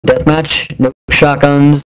deathmatch. No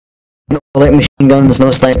shotguns, no light machine guns,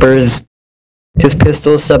 no snipers. Just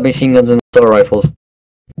pistols, submachine guns, and assault rifles.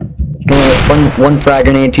 One frag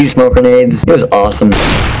grenade, 2 smoke grenades. It was awesome.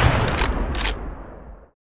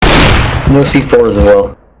 No C4s as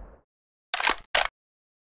well.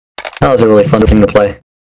 That was a really fun thing to play.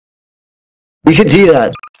 You should see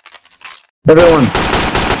that. Everyone,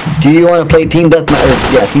 do you want to play team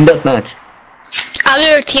deathmatch? Yeah, team deathmatch. I'll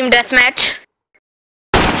do a team deathmatch.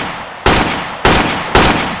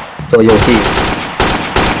 So you'll see.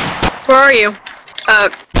 Where are you?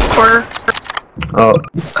 Quarter. Oh.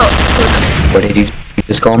 What did you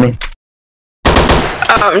just call me?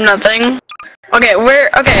 Nothing. Okay, I want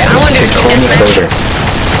to do a team deathmatch.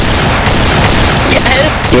 Yes.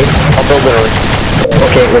 It's I'll build it.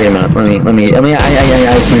 Okay, wait a minute. Let me. I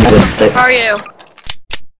need this. Where are you?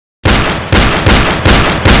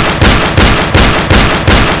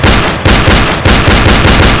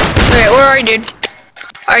 Okay, where are you, dude?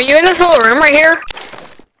 Are you in this little room right here?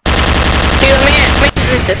 Dude, let me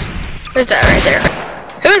who's this? Who's that right there?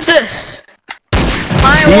 Who's this?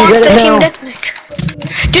 I want the team deathmatch.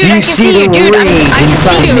 Dude, I can see you, dude. I can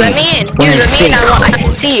see you. Let me in. Dude, let me in. I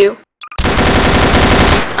can see you.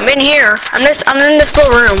 I'm in here. I'm in this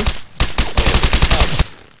little room.